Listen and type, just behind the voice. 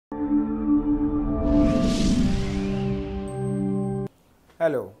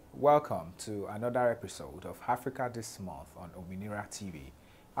Hello, welcome to another episode of Africa This Month on Ominira TV.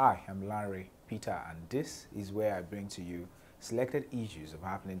 I am Lanre Peter, and this is where I bring to you selected issues of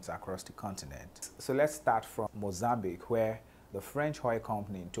happenings across the continent. So let's start from Mozambique, where the French oil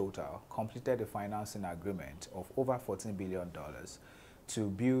company Total completed a financing agreement of over $14 billion to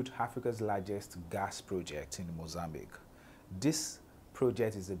build Africa's largest gas project in Mozambique. This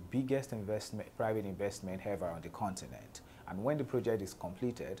project is the biggest private investment ever on the continent, and when the project is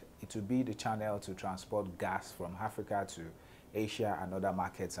completed, it will be the channel to transport gas from Africa to Asia and other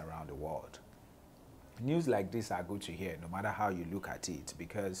markets around the world. News like this are good to hear no matter how you look at it,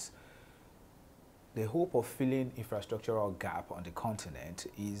 because the hope of filling infrastructural gap on the continent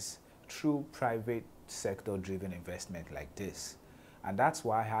is through private sector driven investment like this. And that's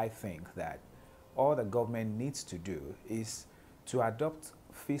why I think that all the government needs to do is to adopt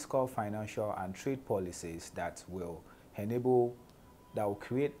fiscal, financial, and trade policies that will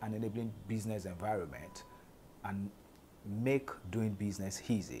create an enabling business environment and make doing business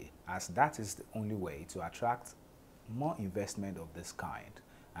easy, as that is the only way to attract more investment of this kind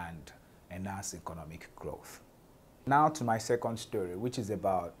and enhance economic growth. Now to my second story, which is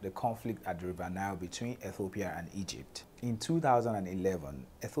about the conflict at the River Nile between Ethiopia and Egypt. In 2011,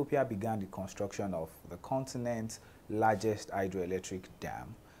 Ethiopia began the construction of the continent's largest hydroelectric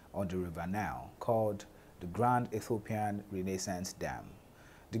dam on the River Nile, called the Grand Ethiopian Dam.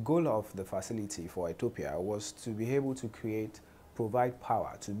 The goal of the facility for Ethiopia was to be able to provide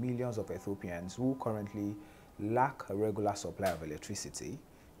power to millions of Ethiopians who currently lack a regular supply of electricity,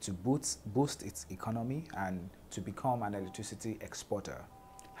 to boost its economy and to become an electricity exporter.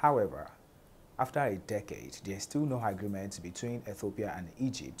 However, after a decade, there is still no agreement between Ethiopia and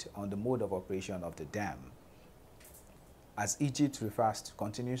Egypt on the mode of operation of the dam, as Egypt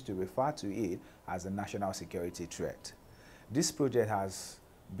continues to refer to it as a national security threat. This project has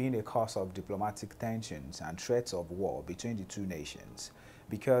been a cause of diplomatic tensions and threats of war between the two nations,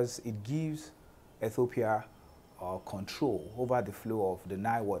 because it gives Ethiopia control over the flow of the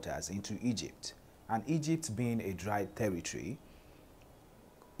Nile waters into Egypt. And Egypt, being a dry territory,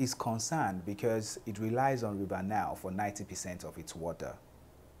 is concerned because it relies on River Nile for 90% of its water.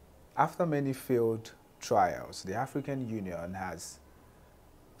 After many failed trials, the African Union has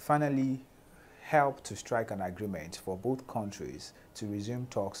finally helped to strike an agreement for both countries to resume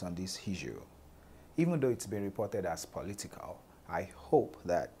talks on this issue. Even though it's been reported as political, I hope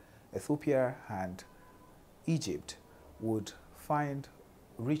that Ethiopia and Egypt would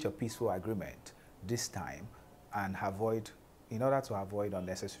reach a peaceful agreement this time and in order to avoid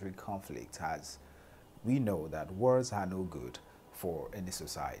unnecessary conflict, as we know that wars are no good for any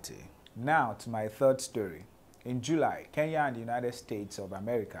society. Now to my third story. In July, Kenya and the United States of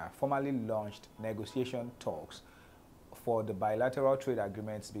America formally launched negotiation talks for the bilateral trade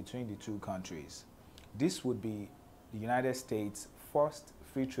agreements between the two countries. This would be the United States' first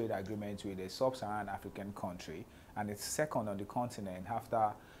free trade agreement with a sub-Saharan African country, and its second on the continent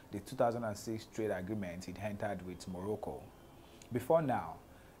after the 2006 trade agreement it entered with Morocco. Before now,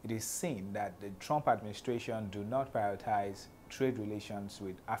 it is seen that the Trump administration do not prioritize trade relations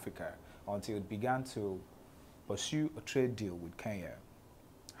with Africa until it began to pursue a trade deal with Kenya.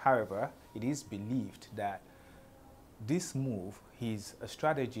 However, it is believed that this move is a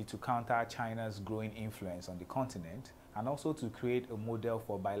strategy to counter China's growing influence on the continent, and also to create a model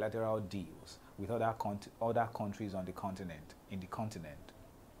for bilateral deals with other countries on the continent.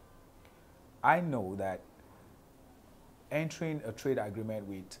 I know that entering a trade agreement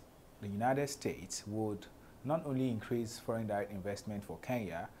with the United States would not only increase foreign direct investment for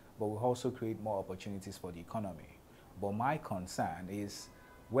Kenya, but will also create more opportunities for the economy. But my concern is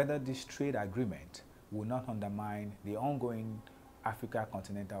whether this trade agreement will not undermine the ongoing Africa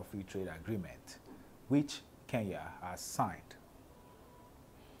Continental Free Trade Agreement, which Kenya has signed.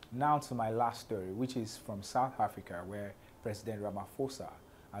 Now to my last story, which is from South Africa, where President Ramaphosa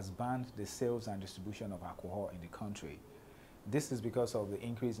has banned the sales and distribution of alcohol in the country. This is because of the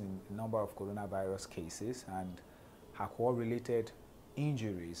increase in the number of coronavirus cases and alcohol-related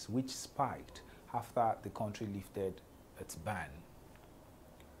injuries, which spiked after the country lifted its ban.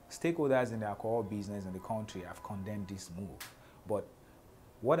 Stakeholders in the alcohol business in the country have condemned this move, but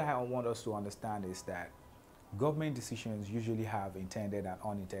what I want us to understand is that government decisions usually have intended and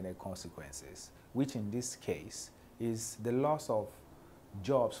unintended consequences, which in this case is the loss of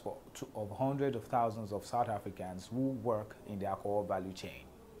jobs of hundreds of thousands of South Africans who work in the alcohol value chain.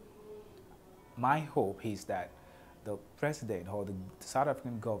 My hope is that the president or the South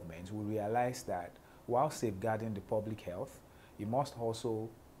African government will realize that while safeguarding the public health, it must also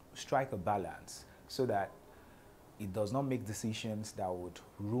strike a balance so that it does not make decisions that would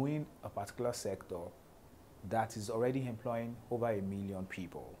ruin a particular sector that is already employing over 1 million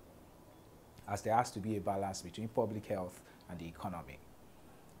people, as there has to be a balance between public health and the economy.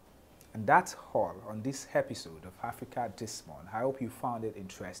 And that's all on this episode of Africa This Month. I hope you found it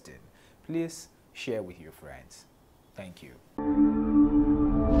interesting. Please share with your friends. Thank you.